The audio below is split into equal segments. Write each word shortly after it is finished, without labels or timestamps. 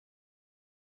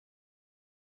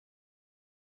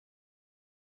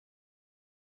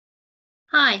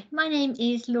Hi, my name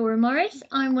is Laura Morris.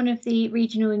 I'm one of the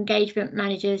regional engagement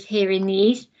managers here in the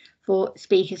East for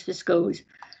Speakers for Schools,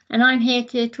 and I'm here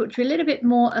to talk to you a little bit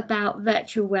more about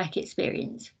virtual work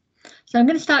experience. So I'm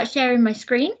going to start sharing my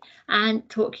screen and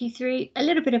talk you through a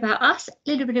little bit about us,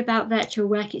 a little bit about virtual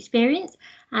work experience,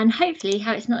 and hopefully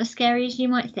how it's not as scary as you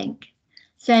might think.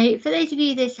 So for those of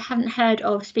you that haven't heard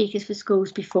of Speakers for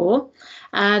Schools before,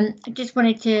 I just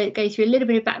wanted to go through a little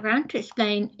bit of background to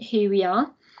explain who we are.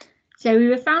 So we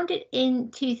were founded in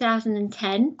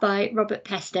 2010 by Robert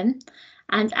Peston,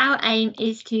 and our aim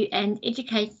is to end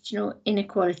educational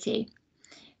inequality.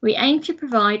 We aim to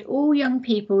provide all young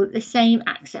people the same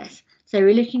access. So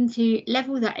we're looking to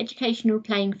level that educational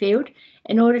playing field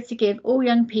in order to give all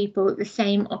young people the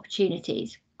same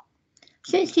opportunities.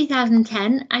 Since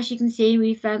 2010, as you can see,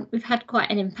 we've had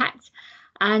quite an impact,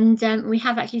 and we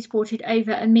have actually supported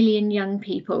over 1 million young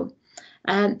people.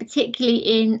 Particularly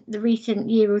in the recent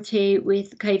year or two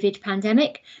with the COVID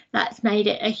pandemic, that's made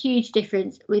it a huge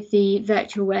difference with the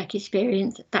virtual work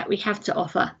experience that we have to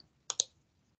offer.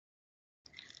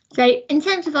 So in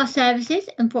terms of our services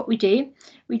and what we do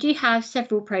have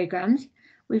several programmes.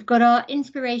 We've got our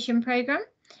inspiration programme,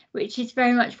 which is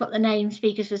very much what the name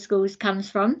Speakers for Schools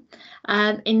comes from,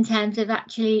 in terms of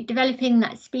actually developing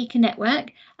that speaker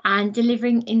network and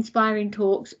delivering inspiring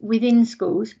talks within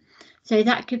schools. So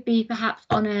that could be perhaps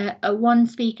on a one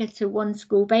speaker to one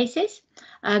school basis,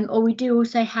 or we do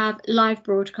also have live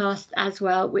broadcasts as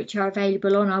well, which are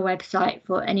available on our website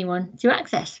for anyone to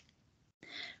access.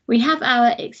 We have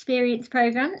our experience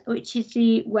programme, which is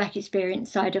the work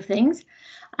experience side of things,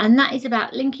 and that is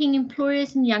about linking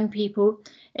employers and young people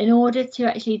in order to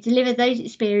actually deliver those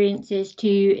experiences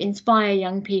to inspire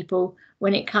young people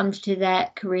when it comes to their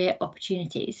career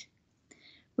opportunities.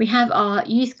 We have our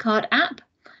youth card app,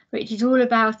 which is all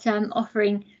about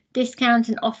offering discounts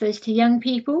and offers to young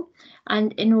people,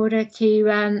 and in order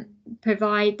to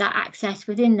provide that access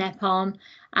within their palm,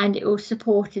 and it will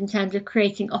support in terms of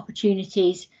creating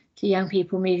opportunities to young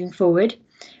people moving forward.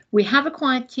 We have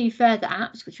acquired 2 further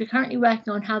apps, which we're currently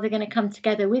working on how they're going to come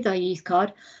together with our youth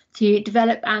card to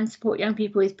develop and support young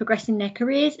people with progressing their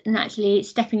careers and actually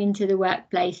stepping into the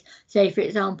workplace. So, for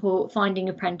example, finding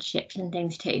apprenticeships and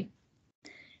things too.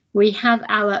 We have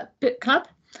our book club.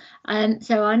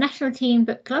 So our National Teen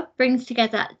Book Club brings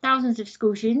together thousands of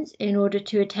school students in order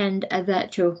to attend a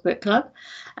virtual book club.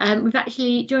 We've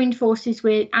actually joined forces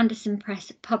with Anderson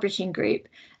Press Publishing Group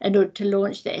in order to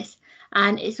launch this.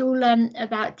 And it's all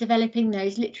about developing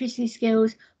those literacy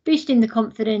skills, boosting the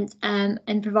confidence, and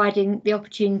providing the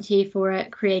opportunity for a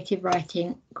creative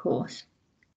writing course.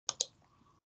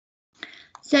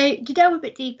 So to delve a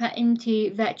bit deeper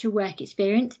into virtual work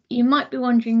experience, you might be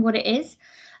wondering what it is.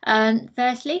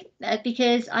 Firstly,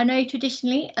 because I know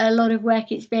traditionally a lot of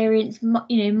work experience,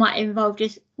 might involve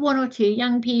just 1 or 2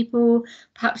 young people,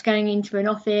 perhaps going into an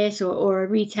office or a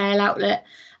retail outlet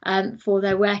for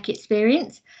their work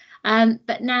experience.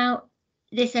 But now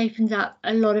this opens up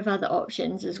a lot of other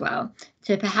options as well.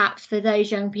 So perhaps for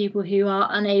those young people who are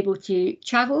unable to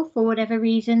travel for whatever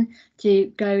reason,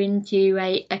 to go into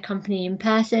a company in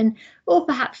person, or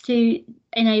perhaps to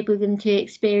enable them to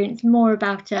experience more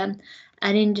about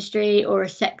an industry or a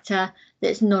sector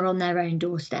that's not on their own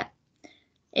doorstep.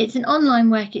 It's an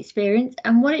online work experience,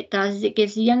 and what it does is it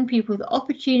gives the young people the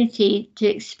opportunity to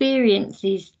experience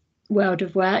these world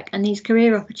of work and these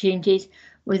career opportunities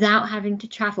without having to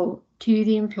travel to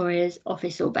the employer's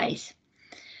office or base.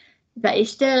 But it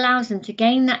still allows them to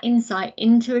gain that insight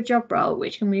into a job role,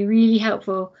 which can be really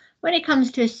helpful when it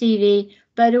comes to a CV,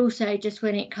 but also just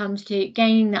when it comes to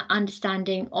gaining that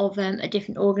understanding of a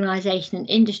different organisation and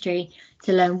industry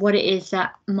to learn what it is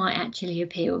that might actually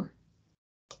appeal.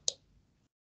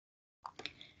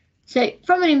 So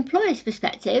from an employer's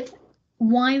perspective,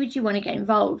 why would you want to get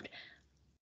involved?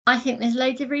 I think there's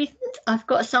loads of reasons. I've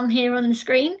got some here on the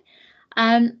screen.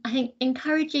 I think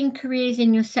encouraging careers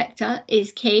in your sector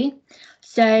is key.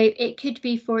 So it could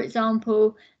be, for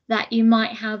example, that you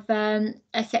might have a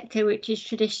sector which is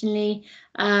traditionally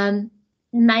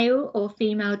male or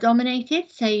female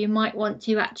dominated. So you might want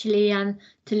to actually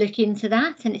to look into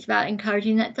that, and it's about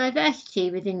encouraging that diversity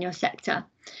within your sector.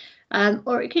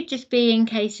 Or it could just be in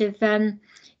case of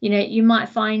you might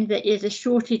find that there's a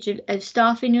shortage of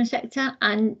staff in your sector,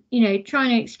 and trying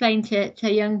to explain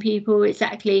to young people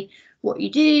exactly what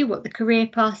you do, what the career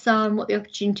paths are, and what the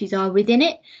opportunities are within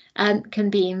it can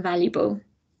be invaluable.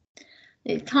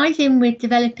 It ties in with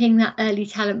developing that early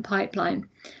talent pipeline.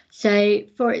 So,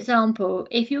 for example,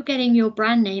 if you're getting your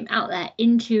brand name out there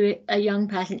into a young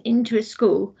person, into a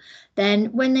school, then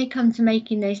when they come to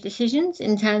making those decisions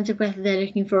in terms of whether they're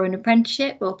looking for an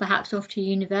apprenticeship or perhaps off to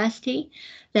university,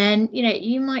 then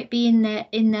you might be in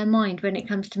their mind when it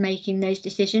comes to making those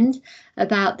decisions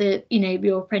about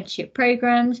your apprenticeship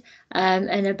programs,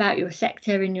 and about your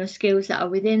sector and your skills that are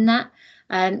within that.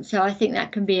 So I think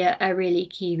that can be a really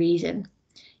key reason.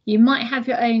 You might have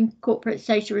your own corporate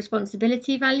social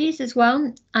responsibility values as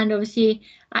well. And obviously,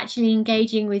 actually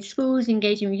engaging with schools,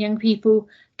 engaging with young people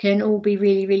can all be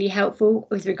really, really helpful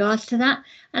with regards to that.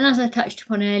 And as I touched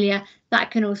upon earlier,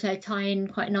 that can also tie in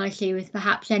quite nicely with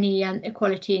perhaps any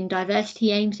equality and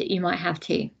diversity aims that you might have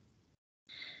too.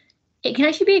 It can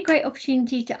actually be a great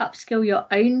opportunity to upskill your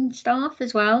own staff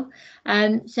as well.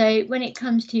 So when it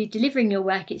comes to delivering your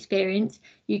work experience,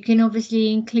 you can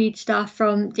obviously include staff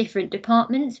from different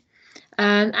departments.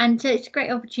 And so it's a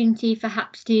great opportunity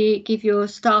perhaps to give your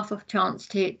staff a chance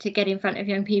to get in front of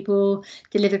young people,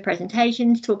 deliver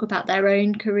presentations, talk about their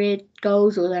own career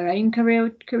goals or their own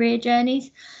career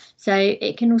journeys. So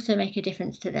it can also make a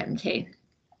difference to them too.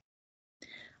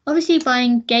 Obviously, by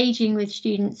engaging with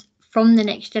students from the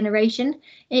next generation,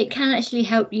 it can actually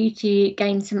help you to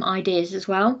gain some ideas as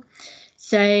well.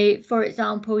 So, for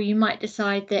example, you might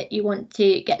decide that you want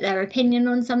to get their opinion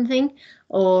on something,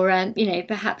 or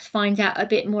perhaps find out a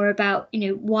bit more about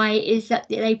why it is that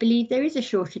they believe there is a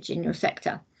shortage in your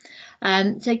sector.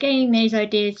 So gaining those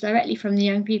ideas directly from the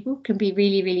young people can be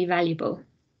really, really valuable.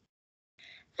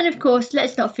 And of course,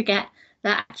 let's not forget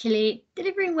that actually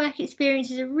delivering work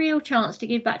experience is a real chance to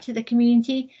give back to the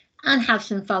community and have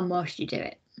some fun whilst you do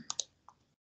it.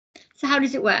 So how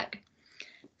does it work?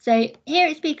 So here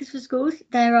at Speakers for Schools,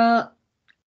 there are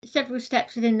several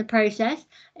steps within the process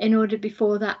in order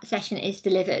before that session is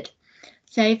delivered.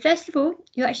 So first of all,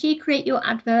 you actually create your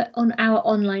advert on our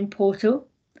online portal.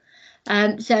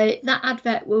 So that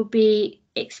advert will be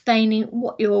explaining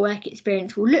what your work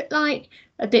experience will look like,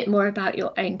 a bit more about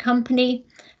your own company,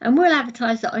 and we'll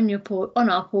advertise that on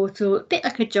our portal, a bit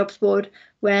like a jobs board,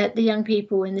 where the young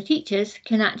people and the teachers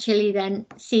can actually then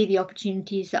see the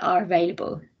opportunities that are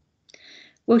available.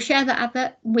 We'll share that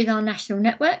advert with our national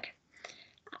network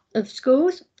of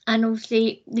schools and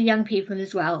obviously the young people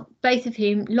as well, both of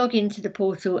whom log into the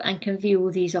portal and can view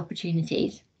all these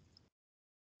opportunities.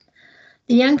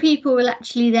 The young people will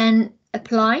actually then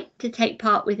apply to take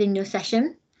part within your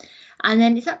session, and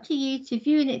then it's up to you to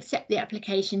view and accept the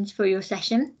applications for your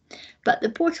session. But the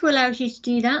portal allows you to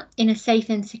do that in a safe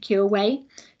and secure way,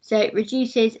 so it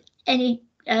reduces any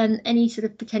sort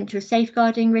of potential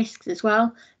safeguarding risks as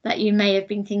well that you may have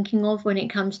been thinking of when it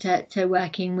comes to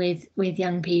working with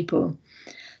young people.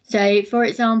 So, for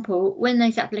example, when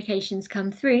those applications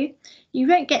come through, you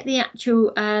won't get the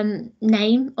actual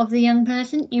name of the young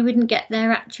person. You wouldn't get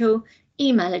their actual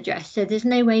email address. So there's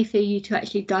no way for you to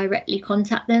actually directly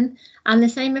contact them. And the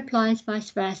same applies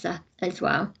vice versa as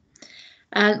well.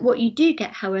 What you do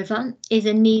get, however, is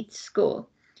a needs score.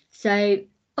 So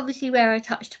obviously, where I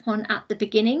touched upon at the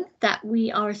beginning that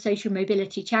we are a social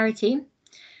mobility charity,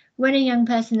 when a young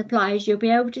person applies, you'll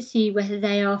be able to see whether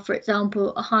they are, for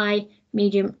example, a high,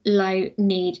 medium, low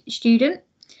need student.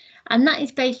 And that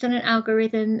is based on an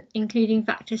algorithm, including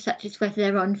factors such as whether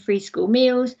they're on free school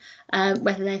meals,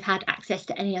 whether they've had access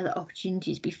to any other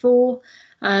opportunities before.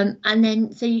 And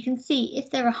then so you can see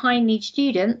if they're a high need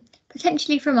student,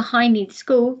 potentially from a high need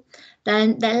school,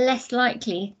 then they're less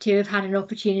likely to have had an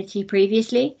opportunity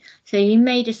previously. So you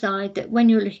may decide that when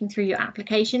you're looking through your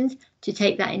applications to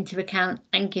take that into account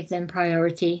and give them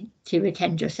priority to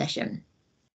attend your session.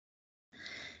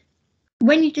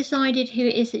 When you've decided who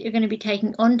it is that you're going to be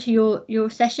taking onto your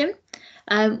session,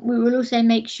 we will also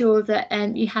make sure that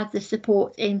you have the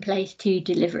support in place to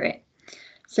deliver it.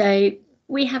 So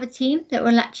we have a team that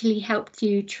will actually help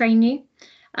to train you.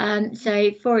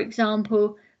 So, for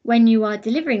example, when you are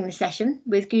delivering the session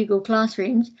with Google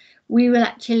Classrooms, we will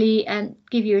actually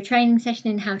give you a training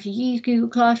session in how to use Google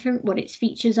Classroom, what its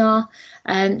features are.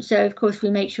 So, of course,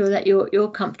 we make sure that you're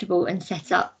comfortable and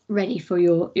set up, ready for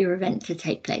your event to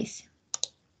take place.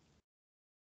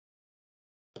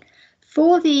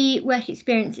 For the work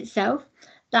experience itself,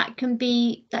 that can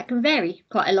vary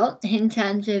quite a lot in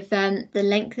terms of the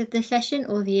length of the session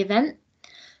or the event.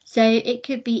 So it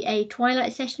could be a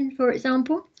twilight session, for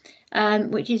example,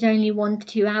 which is only 1 to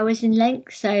 2 hours in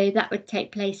length. So that would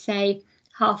take place, say,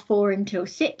 4:30 until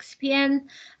 6 p.m.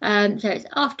 So it's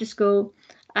after school.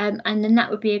 And then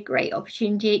that would be a great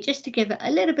opportunity just to give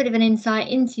a little bit of an insight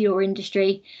into your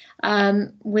industry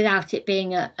without it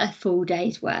being a full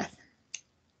day's worth.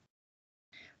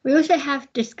 We also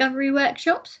have discovery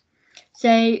workshops.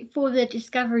 So for the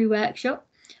discovery workshop,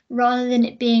 rather than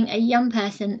it being a young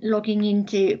person logging in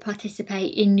to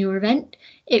participate in your event,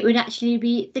 it would actually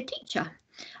be the teacher.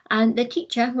 And the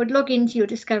teacher would log into your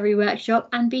discovery workshop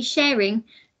and be sharing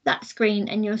that screen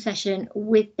and your session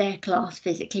with their class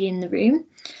physically in the room.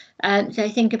 So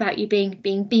think about you being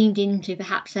beamed into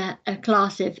perhaps a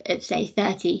class of say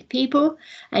 30 people,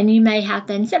 and you may have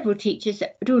then several teachers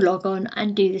that would all log on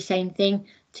and do the same thing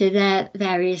to their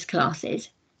various classes.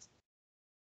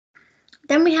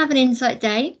 Then we have an insight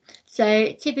day.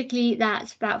 So typically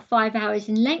that's about 5 hours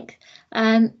in length.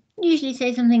 Usually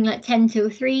say something like 10 till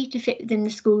 3 to fit within the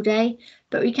school day,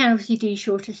 but we can obviously do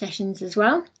shorter sessions as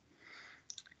well.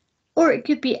 Or it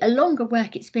could be a longer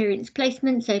work experience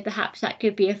placement, so perhaps that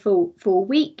could be a full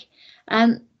week.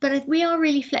 But we are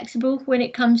really flexible when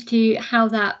it comes to how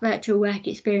that virtual work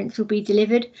experience will be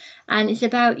delivered, and it's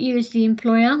about you as the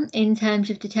employer in terms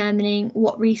of determining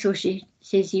what resources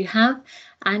you have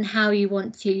and how you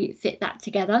want to fit that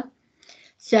together.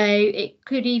 So it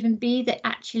could even be that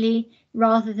actually,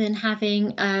 rather than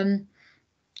having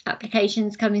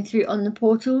applications coming through on the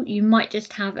portal, you might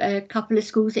just have a couple of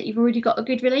schools that you've already got a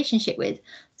good relationship with.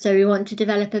 So we want to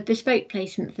develop a bespoke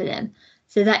placement for them.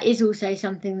 So that is also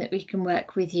something that we can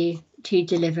work with you to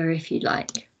deliver if you'd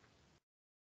like.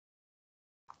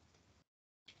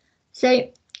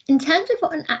 So in terms of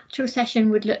what an actual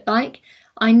session would look like,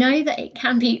 I know that it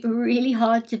can be really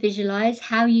hard to visualize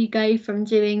how you go from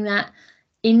doing that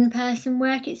in-person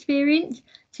work experience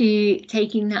to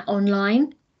taking that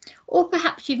online. Or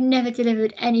perhaps you've never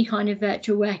delivered any kind of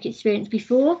virtual work experience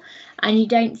before, and you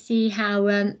don't see how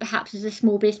perhaps as a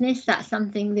small business that's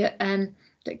something that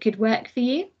that could work for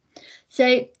you.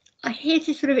 So I'm here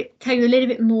to sort of tell you a little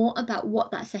bit more about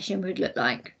what that session would look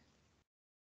like.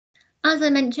 As I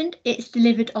mentioned, it's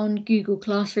delivered on Google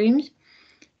Classrooms.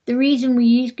 The reason we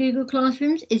use Google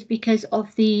Classrooms is because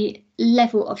of the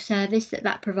level of service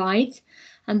that provides,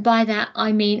 and by that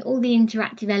I mean all the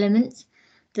interactive elements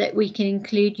that we can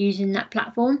include using that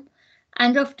platform.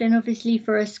 And often, obviously,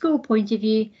 for a school point of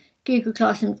view, Google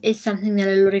Classroom is something that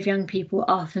a lot of young people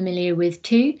are familiar with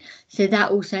too. So that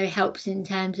also helps in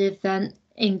terms of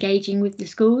engaging with the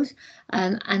schools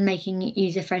and making it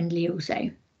user friendly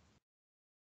also.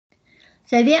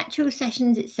 So the actual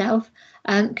sessions itself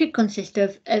could consist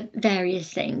of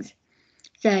various things.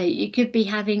 So you could be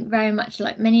having very much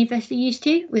like many of us are used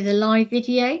to with a live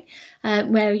video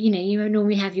where you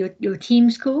normally have your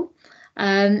Teams call.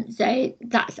 So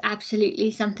that's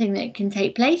absolutely something that can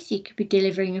take place. You could be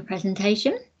delivering a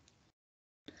presentation.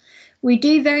 We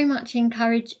do very much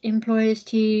encourage employers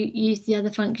to use the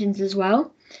other functions as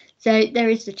well. So there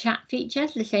is the chat feature,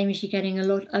 the same as you're getting a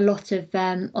lot of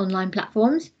online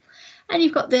platforms. And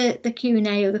you've got the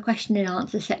Q&A or the question and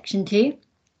answer section too.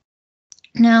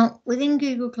 Now, within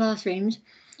Google Classrooms,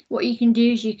 what you can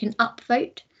do is you can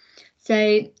upvote.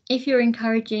 So if you're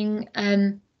encouraging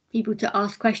people to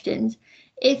ask questions,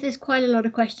 if there's quite a lot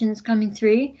of questions coming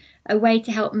through, a way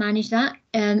to help manage that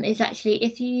is actually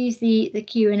if you use the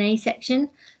Q&A section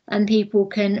and people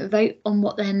can vote on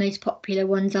what their most popular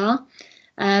ones are,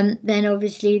 then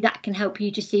obviously that can help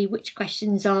you to see which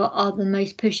questions are the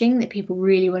most pushing that people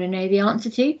really want to know the answer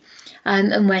to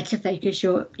and where to focus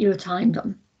your time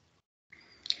on.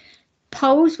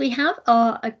 Polls we have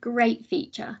are a great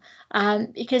feature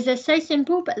because they're so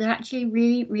simple, but they're actually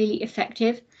really, really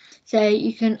effective. So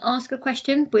you can ask a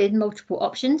question with multiple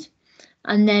options,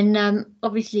 and then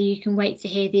obviously you can wait to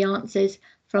hear the answers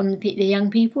from the young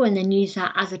people and then use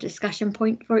that as a discussion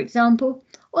point, for example,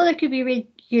 or they could be really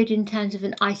good in terms of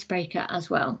an icebreaker as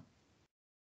well.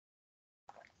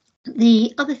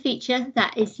 The other feature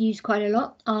that is used quite a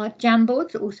lot are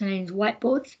Jamboards, also known as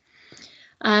whiteboards.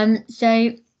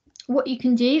 So what you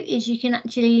can do is you can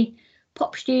actually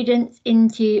pop students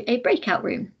into a breakout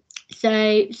room.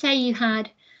 So say you had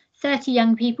 30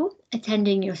 young people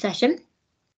attending your session,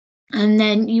 and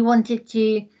then you wanted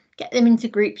to get them into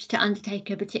groups to undertake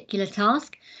a particular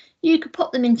task. You could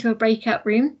pop them into a breakout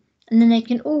room, and then they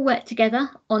can all work together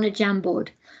on a Jamboard.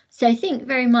 So think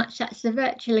very much that's the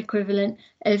virtual equivalent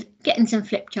of getting some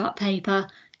flip chart paper,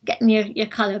 getting your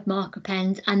coloured marker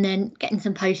pens, and then getting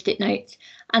some post-it notes,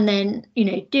 and then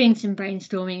doing some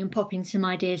brainstorming and popping some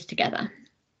ideas together.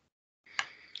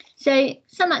 So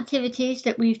some activities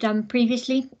that we've done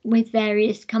previously with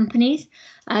various companies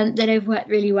that have worked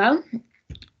really well.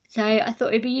 So I thought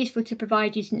it'd be useful to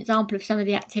provide you an example of some of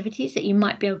the activities that you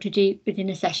might be able to do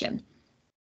within a session.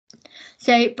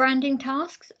 So branding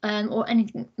tasks or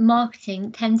anything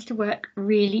marketing tends to work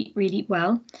really, really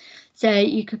well. So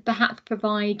you could perhaps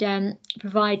provide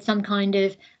some kind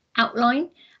of outline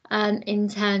in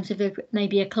terms of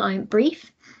maybe a client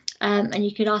brief. and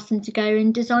you could ask them to go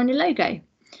and design a logo.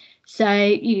 So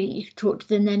you could talk to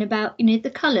them then about,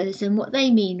 the colours and what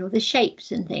they mean, or the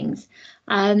shapes and things.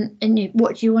 And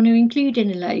what do you want to include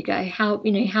in a logo?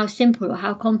 How simple or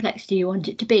how complex do you want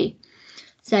it to be?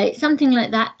 So something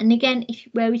like that. And again,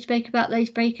 where we spoke about those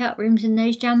breakout rooms and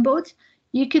those Jamboards,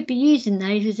 you could be using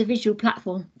those as a visual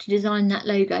platform to design that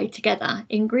logo together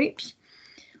in groups.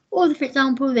 Or, for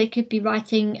example, they could be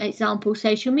writing example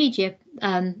social media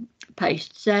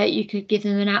posts. So you could give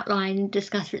them an outline and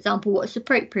discuss, for example, what's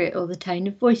appropriate or the tone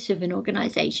of voice of an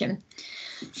organisation.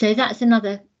 So that's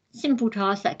another simple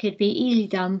task that could be easily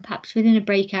done, perhaps within a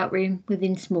breakout room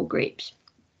within small groups.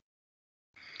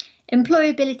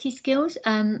 Employability skills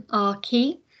are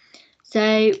key.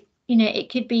 So, it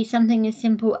could be something as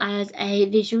simple as a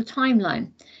visual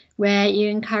timeline, where you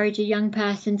encourage a young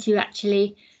person to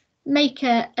actually make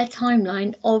a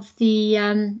timeline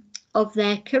of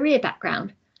their career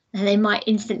background. And they might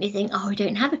instantly think, oh, I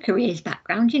don't have a careers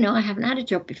background, I haven't had a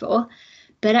job before.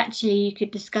 But actually you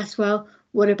could discuss, well,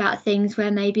 what about things where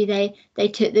maybe they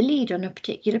took the lead on a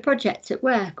particular project at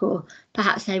work, or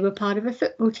perhaps they were part of a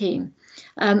football team.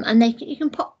 And you can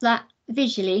pop that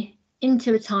visually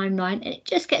into a timeline, and it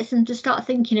just gets them to start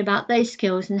thinking about those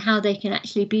skills and how they can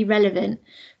actually be relevant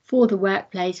for the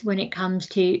workplace when it comes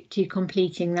to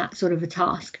completing that sort of a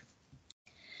task.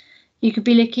 You could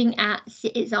be looking at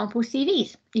example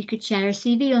CVs. You could share a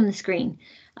CV on the screen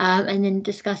and then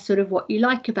discuss sort of what you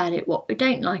like about it, what you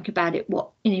don't like about it, what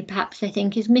perhaps they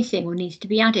think is missing or needs to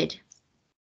be added.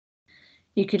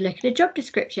 You could look at a job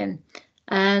description.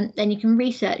 Then you can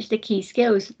research the key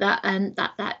skills that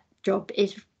that job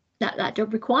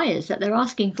requires, that they're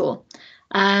asking for.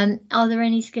 Are there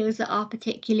any skills that are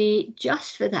particularly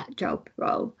just for that job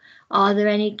role? Are there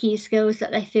any key skills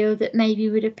that they feel that maybe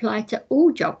would apply to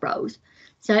all job roles?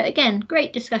 So again,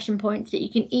 great discussion points that you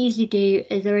can easily do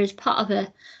either as part of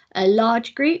a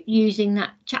large group using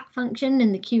that chat function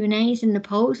and the Q&As and the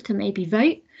polls to maybe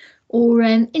vote, or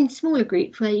in smaller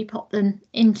groups where you pop them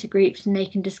into groups and they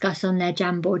can discuss on their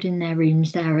Jamboard in their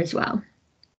rooms there as well.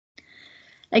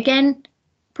 Again,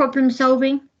 problem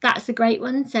solving, that's a great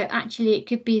one. So actually it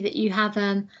could be that you have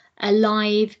a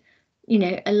live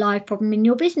problem in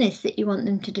your business that you want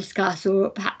them to discuss, or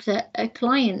perhaps a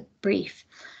client brief.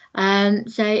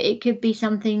 So it could be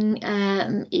something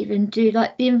even do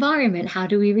like the environment. How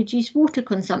do we reduce water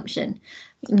consumption?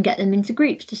 And get them into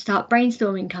groups to start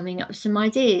brainstorming, coming up with some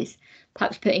ideas,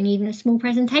 perhaps putting even a small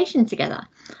presentation together.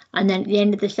 And then at the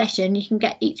end of the session, you can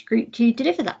get each group to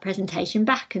deliver that presentation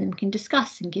back, and then we can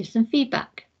discuss and give some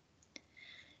feedback.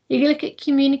 You can look at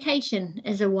communication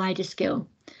as a wider skill.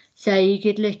 So you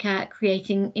could look at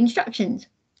creating instructions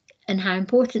and how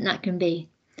important that can be.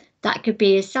 That could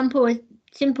be as simple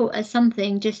as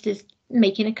something just as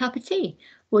making a cup of tea.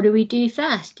 What do we do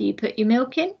first? Do you put your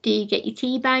milk in? Do you get your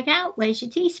tea bag out? Where's your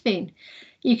teaspoon?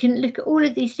 You can look at all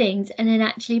of these things and then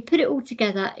actually put it all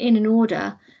together in an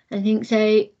order and think,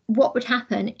 so what would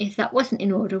happen if that wasn't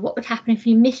in order? What would happen if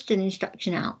you missed an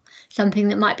instruction out? Something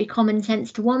that might be common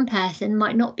sense to one person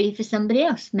might not be for somebody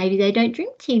else. Maybe they don't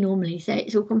drink tea normally, so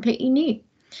it's all completely new.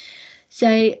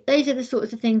 So those are the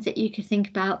sorts of things that you could think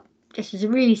about just as a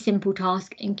really simple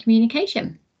task in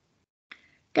communication.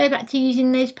 Go back to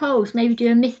using those polls, maybe do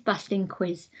a myth busting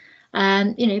quiz,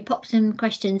 pop some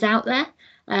questions out there,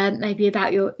 maybe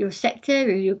about your sector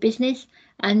or your business,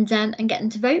 and get them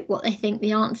to vote what they think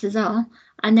the answers are,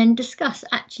 and then discuss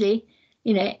actually,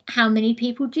 how many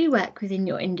people do work within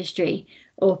your industry,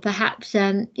 or perhaps,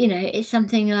 it's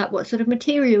something like what sort of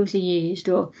materials are used,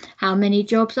 or how many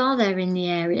jobs are there in the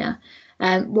area,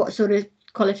 what sort of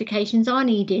qualifications are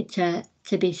needed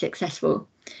to be successful.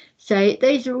 So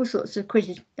those are all sorts of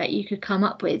quizzes that you could come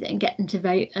up with and get them to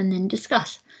vote and then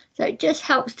discuss. So it just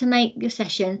helps to make your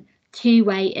session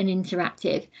two-way and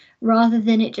interactive, rather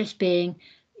than it just being,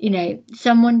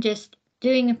 someone just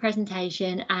doing a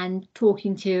presentation and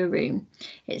talking to a room.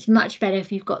 It's much better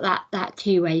if you've got that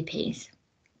two-way piece.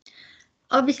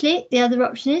 Obviously, the other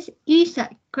option is use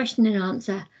that question and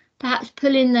answer. Perhaps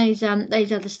pull in those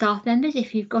other staff members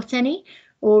if you've got any,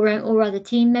 or other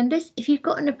team members. If you've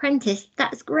got an apprentice,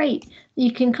 that's great.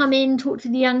 You can come in, talk to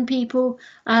the young people,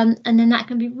 and then that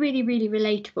can be really, really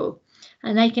relatable.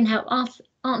 And they can help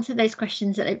answer those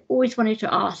questions that they've always wanted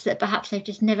to ask, that perhaps they've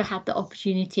just never had the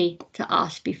opportunity to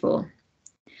ask before.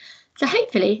 So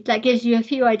hopefully that gives you a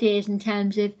few ideas in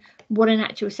terms of what an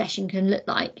actual session can look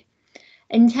like.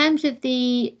 In terms of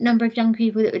the number of young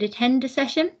people that would attend a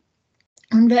session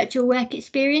on virtual work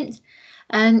experience,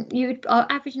 our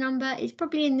average number is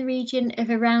probably in the region of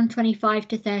around 25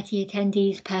 to 30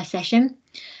 attendees per session.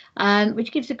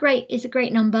 which is a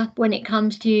great number when it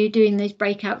comes to doing those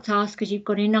breakout tasks, because you've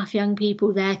got enough young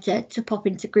people there to pop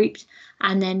into groups,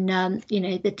 and then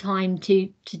the time to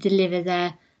deliver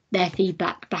their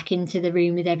feedback back into the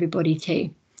room with everybody too.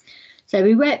 So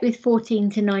we work with 14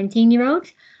 to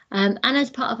 19-year-olds, and as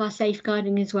part of our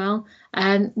safeguarding as well,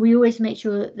 we always make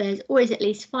sure that there's always at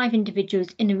least 5 individuals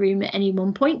in a room at any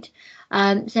one point.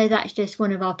 So that's just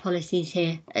one of our policies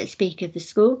here at Speak of the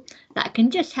School that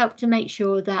can just help to make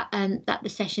sure that that the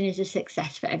session is a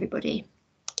success for everybody.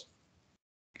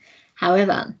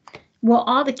 However, what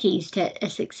are the keys to a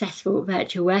successful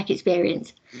virtual work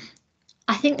experience?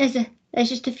 I think there's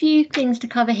just a few things to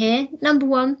cover here. Number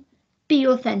one, be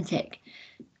authentic.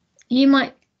 You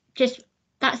might just,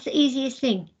 that's the easiest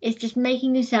thing, is just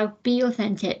making yourself be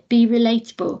authentic, be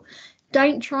relatable.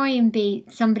 Don't try and be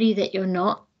somebody that you're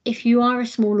not. If you are a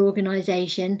small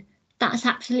organisation, that's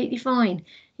absolutely fine.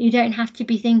 You don't have to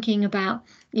be thinking about,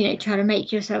 trying to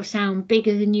make yourself sound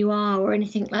bigger than you are or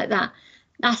anything like that.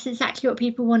 That's exactly what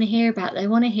people want to hear about. They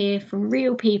want to hear from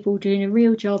real people doing a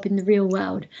real job in the real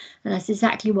world. And that's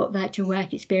exactly what virtual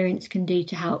work experience can do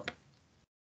to help.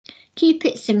 Keep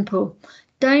it simple.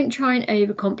 Don't try and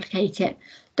overcomplicate it.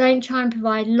 Don't try and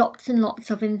provide lots and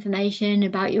lots of information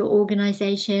about your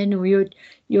organisation or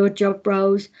your job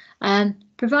roles.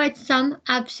 Provide some,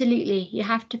 absolutely. You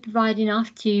have to provide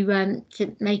enough to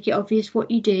make it obvious what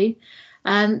you do,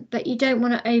 but you don't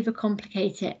want to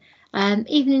overcomplicate it.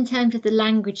 Even in terms of the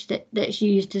language that's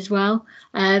used as well,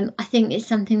 I think it's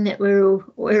something that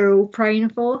we're all prone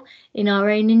for in our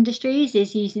own industries,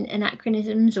 is using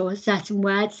anachronisms or certain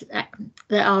words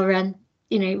that are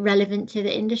relevant to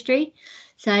the industry.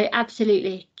 So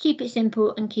absolutely, keep it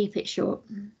simple and keep it short.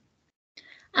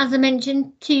 As I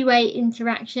mentioned, two-way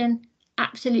interaction,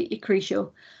 absolutely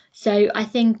crucial. So I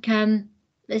think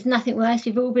there's nothing worse.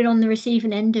 We've all been on the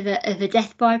receiving end of a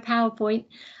death by PowerPoint,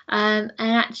 and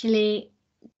actually,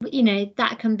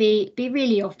 that can be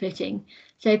really off-putting.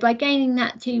 So by gaining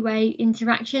that two-way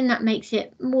interaction, that makes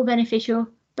it more beneficial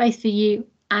both for you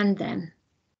and them.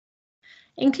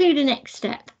 Include a next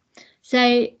step. So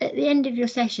at the end of your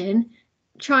session,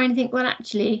 try and think, well,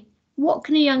 actually, what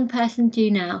can a young person do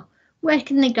now? Where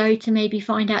can they go to maybe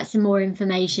find out some more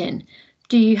information?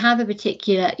 Do you have a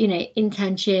particular,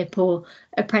 internship or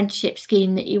apprenticeship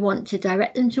scheme that you want to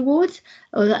direct them towards,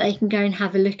 or that they can go and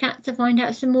have a look at to find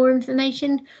out some more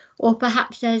information? Or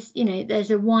perhaps there's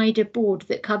a wider board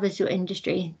that covers your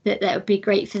industry that would be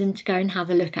great for them to go and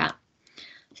have a look at.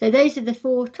 So those are the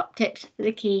 4 top tips for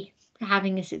the key to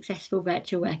having a successful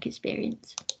virtual work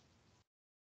experience.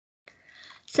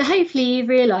 So hopefully you've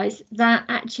realised that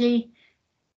actually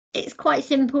it's quite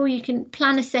simple. You can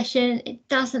plan a session. It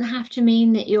doesn't have to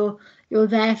mean that you're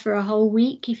there for a whole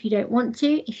week if you don't want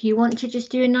to. If you want to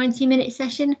just do a 90-minute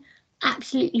session,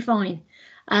 absolutely fine.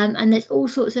 And there's all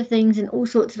sorts of things and all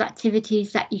sorts of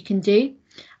activities that you can do,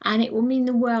 and it will mean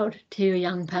the world to a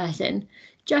young person.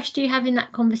 Just you having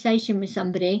that conversation with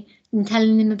somebody and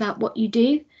telling them about what you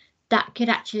do, that could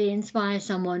actually inspire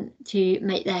someone to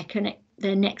make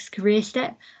their next career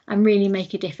step and really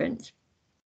make a difference.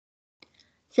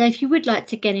 So if you would like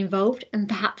to get involved and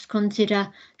perhaps consider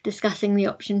discussing the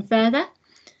option further,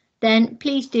 then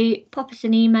please do pop us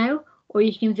an email, or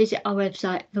you can visit our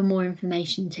website for more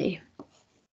information too.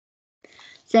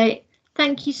 So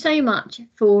thank you so much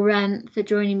for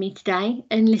joining me today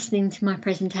and listening to my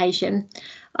presentation.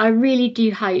 I really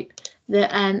do hope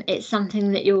that it's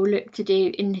something that you'll look to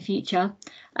do in the future,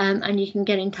 and you can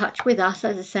get in touch with us,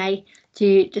 as I say,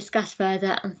 to discuss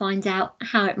further and find out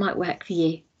how it might work for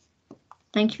you.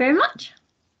 Thank you very much.